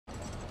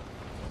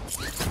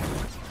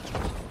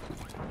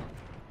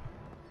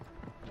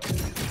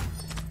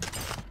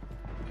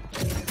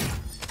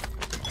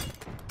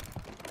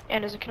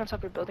And there's a kid on top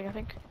of your building, I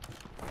think.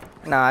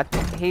 Nah, I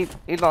think he's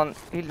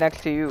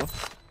next to you.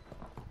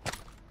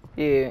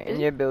 Yeah, in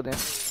your building.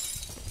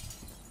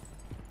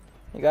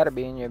 You gotta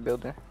be in your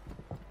building.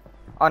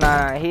 Oh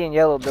nah, he in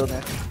yellow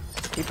building.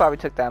 He probably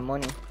took that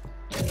money.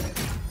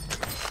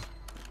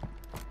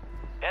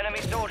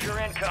 Enemy soldier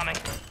incoming.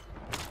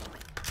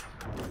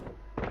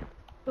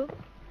 Ooh.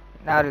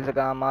 Now there's a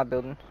guy in my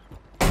building.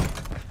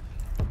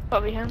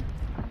 Probably him.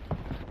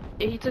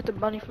 Yeah, he took the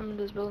money from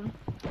this building.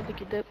 I think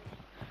he did.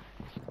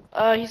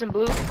 He's in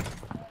blue.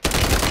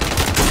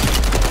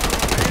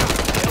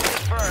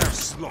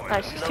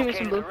 Nice, his teammate's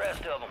in blue.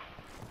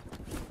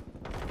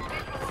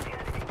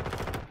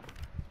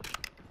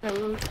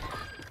 No.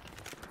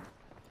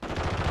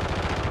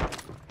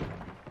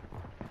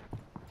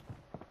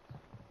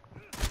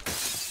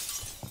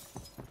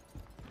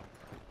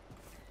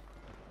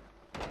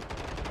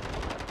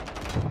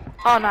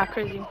 Oh, not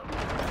crazy. He's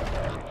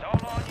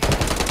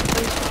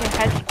freaking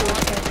head school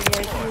cancer.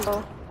 Yeah, he's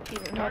low. He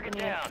didn't have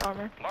any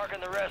armor.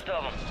 Marking the rest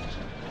of them.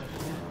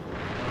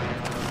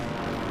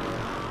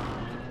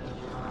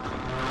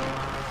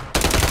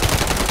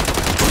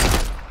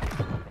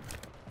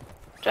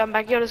 Drop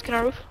back. Yo, this kid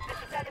on roof.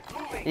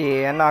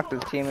 Yeah, I knocked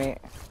his teammate.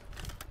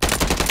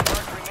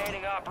 Mark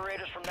remaining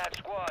operators from that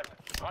squad.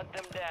 Hunt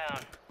them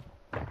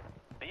down.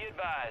 Be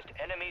advised,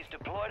 enemies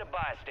deploy to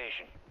buy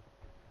station.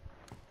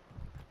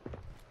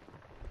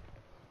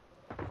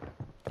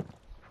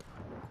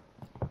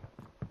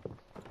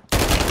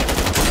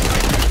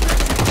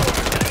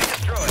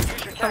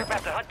 Use your tac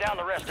map to hunt down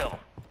the rest of them.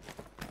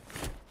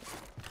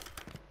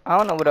 I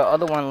don't know where the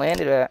other one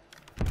landed at.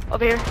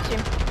 Over here, team.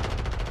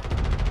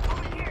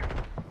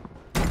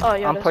 Oh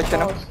yeah, I'm pushing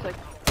him. Like,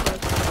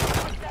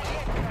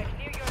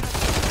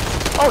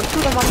 oh, two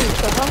of them on me, what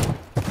the hell?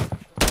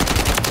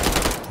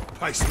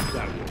 I see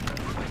that one.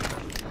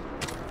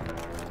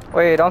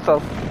 Wait, don't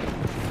fall.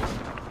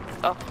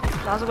 Oh,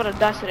 I was about to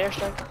dash to the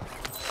airstrike.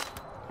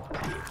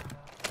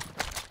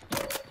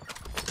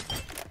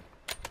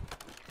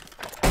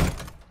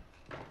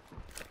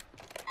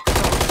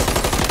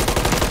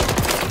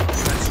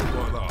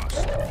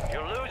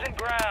 You're losing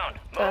ground.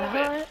 Move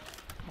it.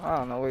 I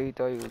don't know where you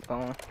thought you was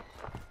going.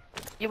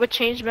 You would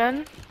change,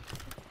 man?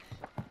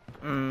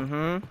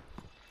 Mm-hmm.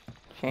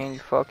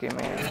 Change fucking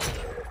man.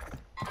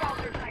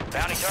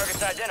 Bounty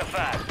targets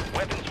identified.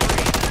 Weapons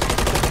free.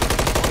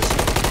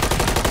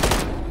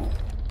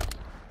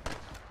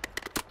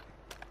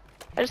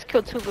 I just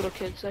killed two little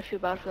kids. I feel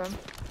bad for them.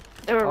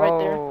 They were right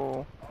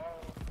there.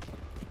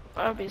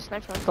 I'll be a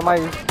sniper.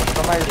 Somebody's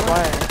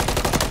flying.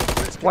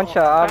 One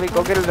shot, Avi,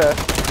 go get his ass.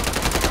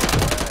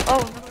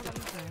 Oh,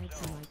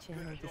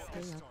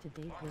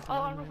 Oh,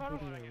 on roof.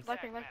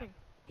 Lifing.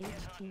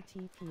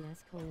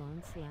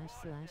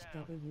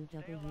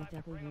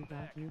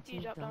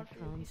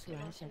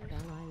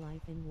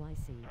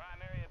 https://www.youtube.com/FLILifeNYC.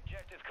 Primary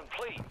objective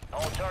complete.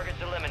 All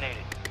targets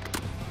eliminated.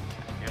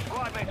 Your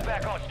squad mate's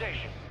back on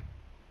station.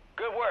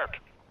 Good work.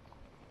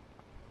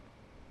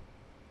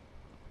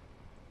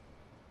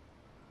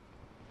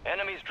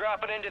 Enemies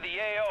dropping into the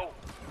AO.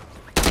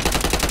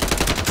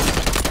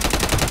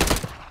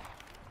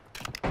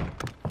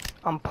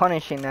 I'm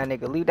punishing that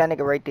nigga. Leave that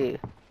nigga right there.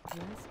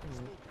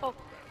 Oh,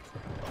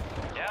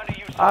 Down to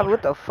you, Avi,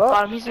 what the fuck?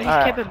 bottom. He's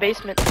camping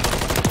basement.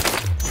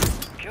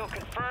 Kill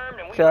confirmed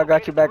and we Sure, I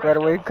got you located back the right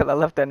rest away of them. because I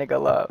left that nigga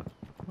alive.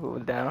 Who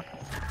was down?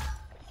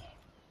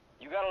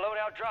 You got a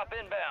loadout drop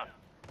inbound.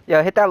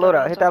 Yeah, hit that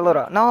loadout. Hit that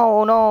loadout.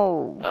 No.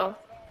 Oh.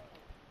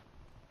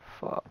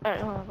 Fuck.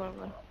 Alright, hold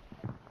on.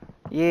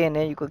 Yeah, and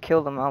then you could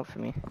kill them out for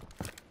me.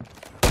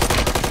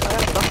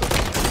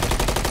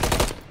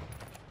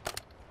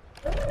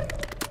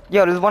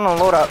 Yo, there's one on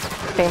loadout.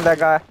 Same that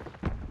guy.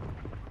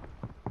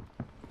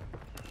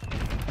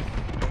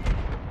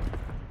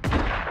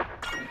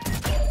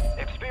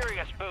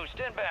 Experience boost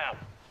inbound.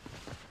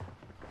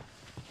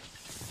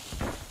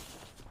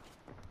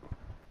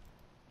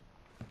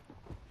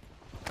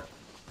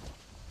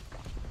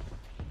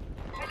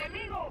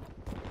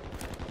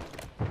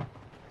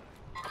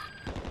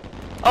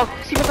 Oh,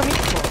 see what I mean?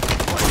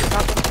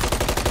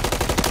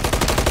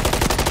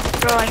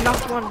 Bro, I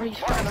knocked one. He's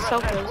fucking Mark the rest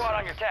of that selfless. squad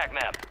on your tac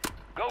map.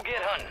 Go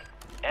get hunting.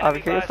 Avi,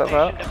 Enemy kill buy yourself station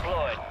out.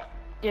 deployed.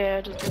 Yeah,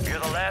 I just did. You're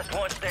the last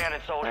one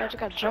standing, soldier. I just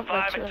got jumped by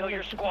Survive two until your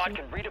enemies. squad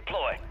can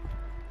redeploy.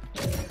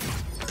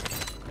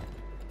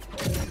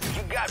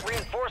 You got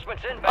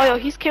reinforcements inbound. Oh, yo,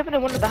 he's camping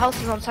in one of the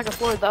houses on the second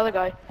floor. The other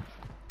guy.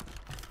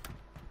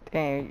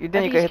 Dang, you I think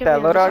think you could he's hit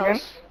that camping in this loadout again?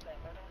 house.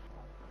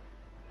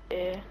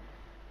 Yeah.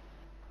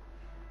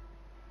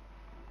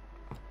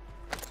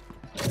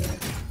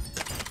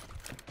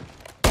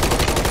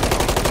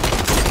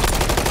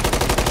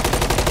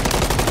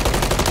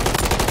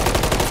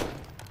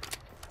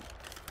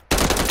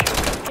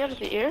 Out of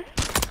the air?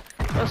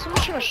 Oh,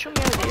 someone's trying to shoot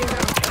me out of the air.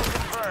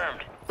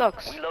 Confirmed.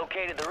 Sucks. We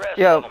located the rest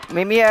Yo, of them.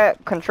 meet me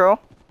at control.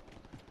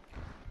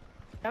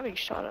 I'm being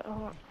shot at.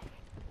 Hold on.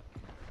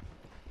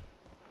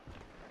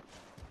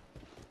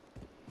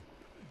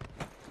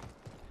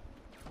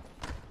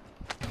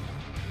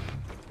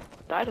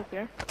 Died up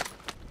here.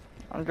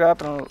 I'm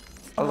dropping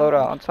a a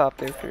loadout on top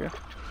there for you.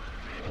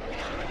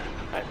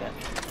 Alright, bet.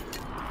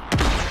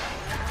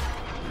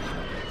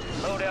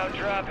 Loadout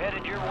drop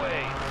headed your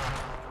way.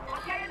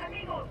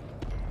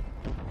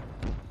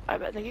 Alright,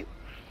 bet. Thank you.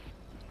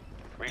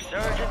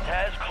 Resurgence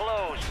has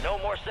closed. No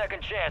more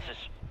second chances.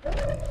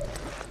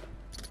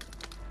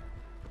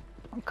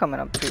 I'm coming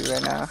up to you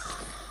right now.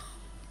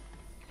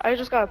 I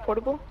just got a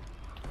portable.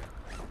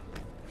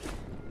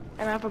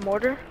 And I have a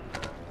mortar.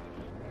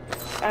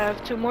 I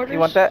have 2 mortars. You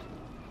want that?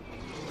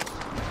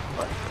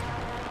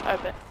 I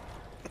bet.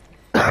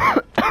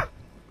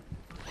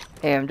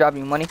 Hey, I'm dropping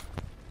you money,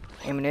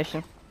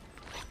 ammunition,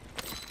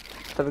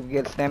 so we can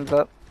get stamps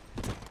up.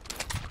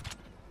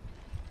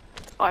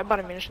 Oh, I bought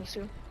ammunition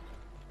too.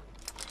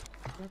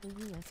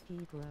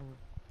 WSP grow.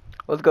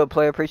 What's good,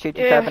 player? Appreciate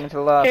you Yeah. tapping into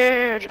the lob.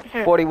 Here.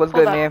 40 was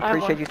Hold good, on, man. I have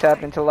Appreciate one. you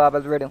tapping into the lob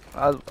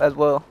as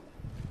well.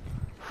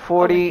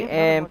 40 yeah,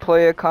 and another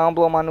player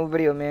combo on my new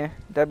video, man.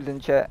 W's in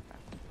chat.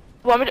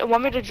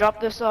 Want me to drop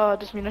this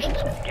this munitions?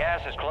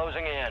 Gas is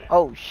closing in.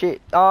 Oh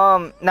shit.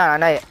 Nah, not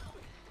yet.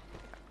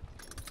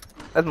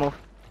 Let's move.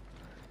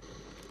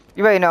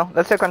 You ready now?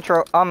 Let's hit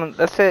control.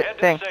 Let's hit Head to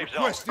thing. the safe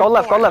zone. Go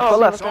left. Go left. Go Oh,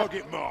 left.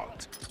 Target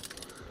marked.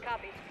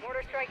 Copy.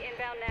 Mortar strike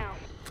inbound now.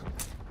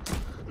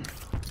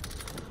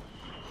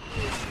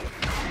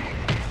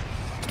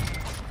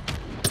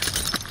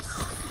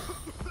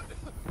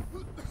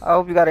 I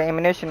hope you got an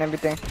ammunition and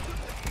everything.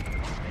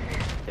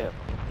 Yeah.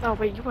 Oh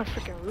wait, you went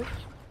freaking roof?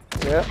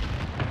 Yeah.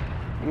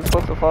 You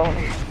supposed to follow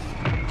me.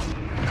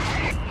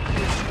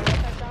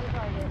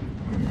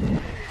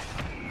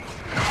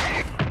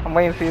 I'm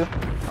waiting for you.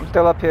 I'm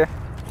still up here.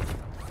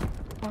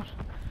 What?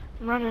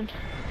 I'm running.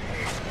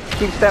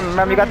 Keep stepping.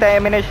 Remember, you got that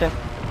ammunition.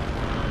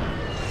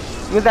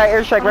 Use that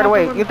airstrike right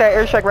away. Use that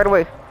airstrike right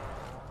away.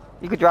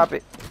 You could drop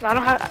it. I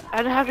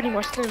don't have any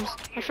more stims.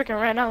 I freaking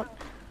ran out.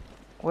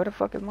 Where the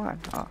fuck is mine?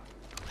 Oh.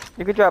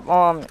 You could drop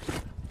that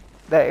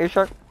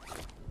airstrike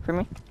for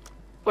me.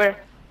 Where?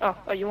 Oh,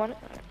 you want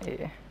it?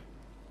 Yeah.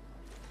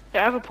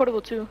 Yeah, I have a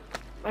portable too.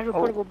 I have a Oh.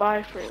 portable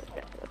buy for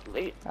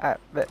late. Alright,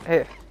 bet.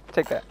 Here,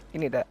 take that. You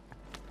need that.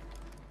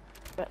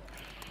 Bet.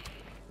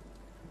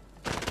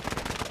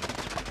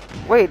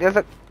 Wait, there's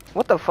a.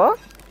 What the fuck?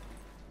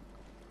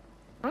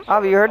 Huh?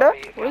 Avi, you heard that?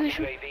 Where is he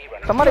shooting?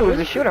 Somebody was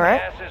just shooting, right?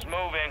 Gas is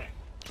moving.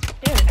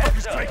 Yeah.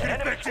 Heads up. Taking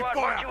Enemy effective squad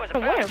fire. marked you as a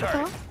From where? bounty What the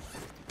hell? target.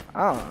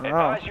 I don't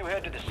know. Advise you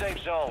head to the safe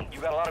zone. You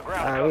got a lot of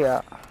ground to Alright, we cover.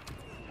 out.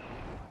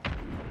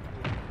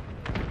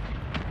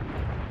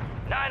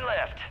 9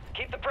 left.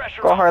 Keep the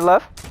pressure Go on. hard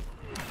left.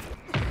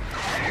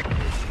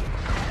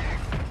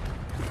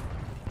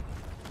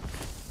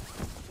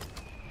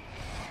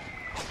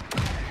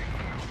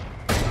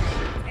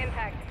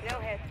 Impact. No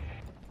hits.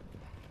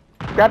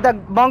 Grab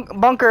that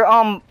bunker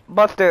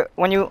buster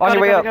when you on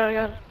your way up. Got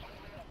it.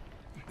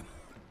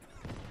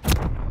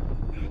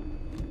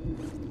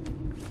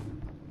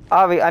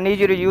 Avi, I need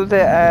you to use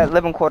it at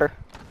living quarter.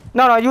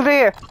 No, use it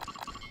here.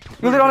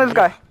 Use it on this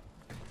guy.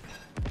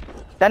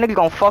 That nigga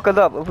gonna fuck us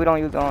up if we don't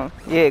use it on him.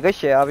 Yeah, good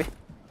shit, Avi.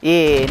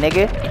 Yeah,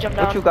 nigga. He jumped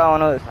What down. you got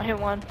on us? I hit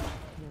one. No.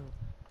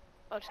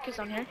 Oh, just kiss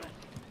on here.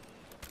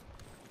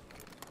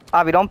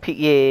 Avi, don't peek.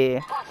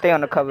 Yeah, stay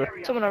on the cover.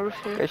 Someone on roof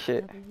here. Good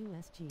shit.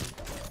 WSG.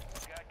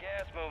 Got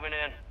gas moving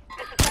in.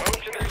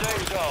 Move to the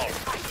safe zone.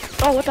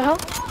 Oh, what the hell?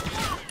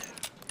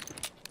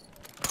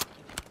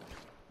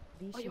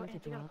 Be Oh, you sure want to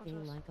it, you gotta drop a come to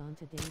us. like on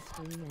today's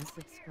stream and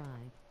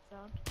subscribe.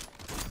 Down.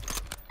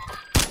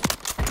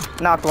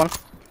 Knocked one.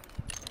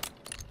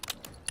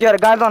 Yeah, the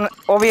guy's on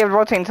over here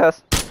rotating to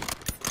us.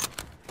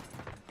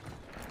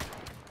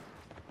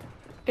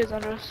 Kids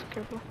under us.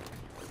 Careful.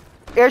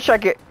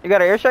 Airstrike it. You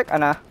got an airstrike? Or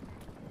nah?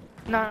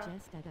 Nah.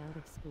 Just got out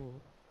of school.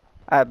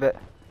 I bet.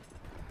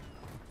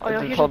 Oh, yo,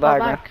 Just he just hold the fell high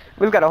ground. back.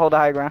 We've got to hold the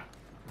high ground.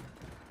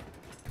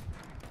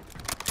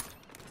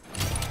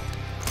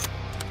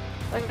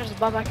 Like, there's a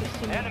bomb back. He's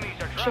seen me. Enemies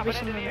are Should be dropping into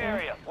someone the there.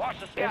 area. Watch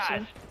the Yeah,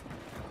 skies.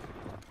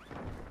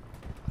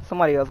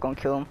 Somebody else gonna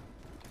kill him.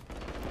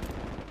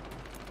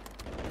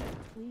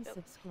 Please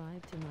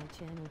subscribe to my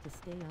channel to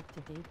stay up to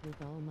date with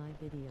all my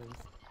videos.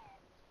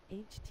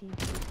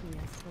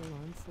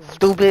 https://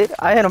 Stupid.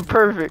 I hit him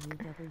perfect. We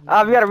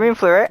got a ring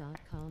flare, right?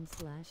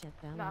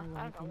 Nah,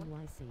 I don't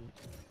know.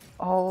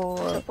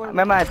 Oh,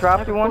 remember I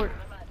dropped you one?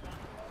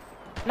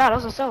 Nah, that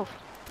was a self.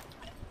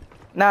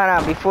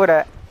 Nah, before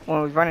that, when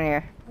we was running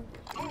here.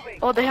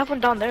 Oh, they have one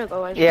down there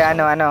though. Yeah,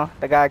 I know.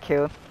 The guy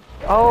killed.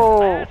 Oh,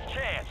 Last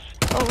chance.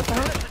 Oh, what the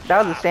hell?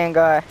 that was the same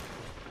guy.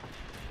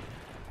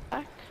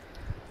 Back.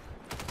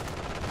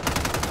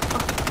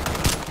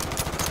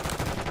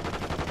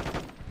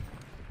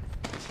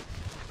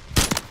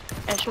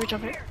 And should we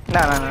jump here?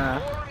 Nah.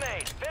 4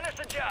 remain. Finish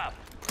the job.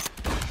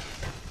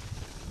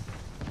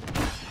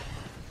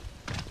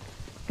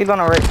 He's on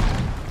the right.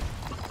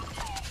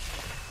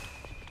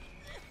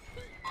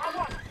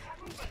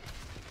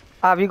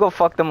 You go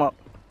fuck them up.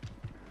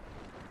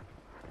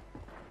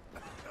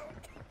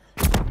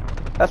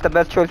 That's the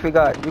best choice we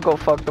got. You go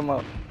fuck them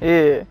up.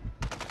 Yeah.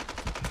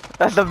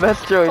 That's the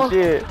best choice, Oh,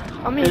 yeah.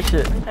 I'm Good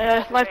here.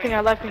 shit. Live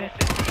pinger.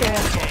 Yeah.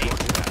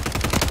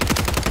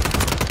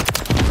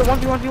 a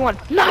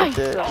 1v1v1. Nice!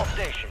 Shit. All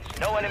stations,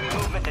 no enemy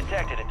movement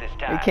detected at this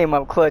time. We came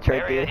up clutch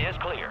right Area there. is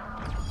clear.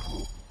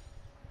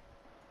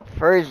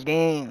 First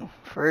game,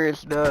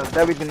 first dub.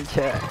 That was in the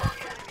chat.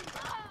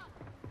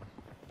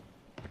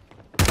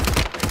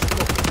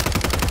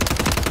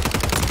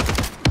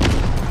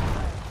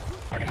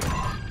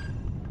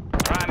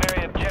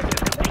 Primary objective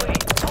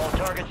complete. All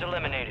targets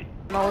eliminated.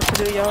 I don't know what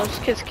to do, yo. This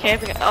kid's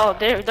camping. Oh,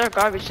 they're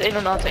garbage. They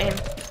don't know how to aim.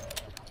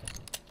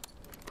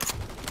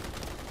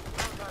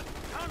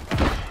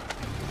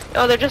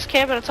 Oh, they're just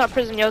camping on top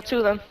prison, yo, two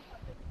of them.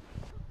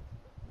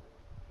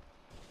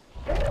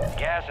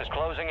 Gas is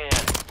closing in.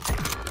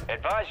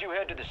 Advise you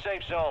head to the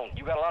safe zone.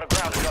 You got a lot of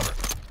ground to cover.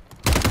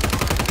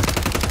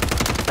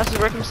 That's his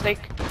work mistake.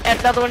 And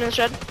another one in the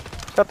shed.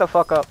 Shut the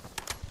fuck up.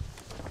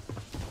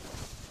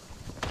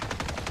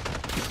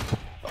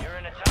 You're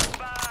in the top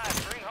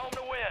 5. Bring home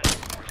the win.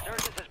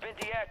 Resurgence has been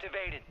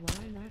deactivated.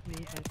 Why not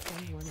me but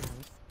someone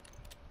else?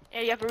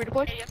 Yeah, you have a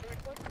redeploy?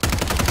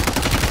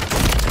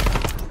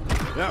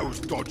 That was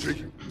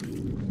dodgy.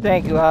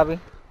 Thank you, Hobby.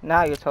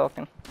 Now you're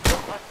talking.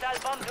 Hostile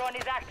bomb drone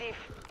is active.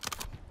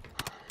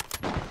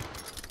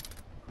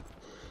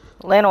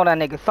 Land on that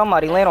nigga.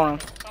 Somebody land on him.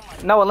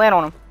 Noah, land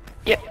on him.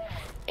 Yep.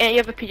 And you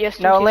have a PDS.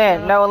 No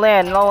land, no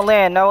land, no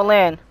land, no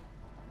land.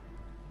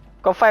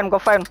 Go fight him, go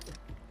fight him.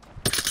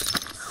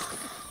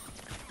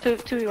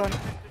 2v1.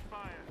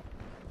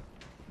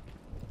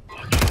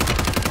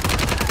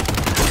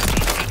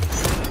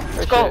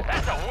 Let's go.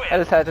 That's a win. I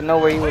just had to know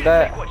where you was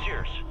at. What's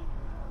yours?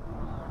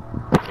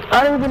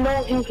 I don't even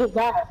know if you could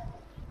that.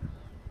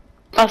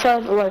 I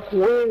sound like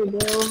weird,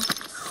 bro.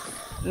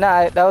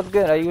 Nah, that was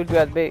good. I used you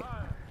as bait.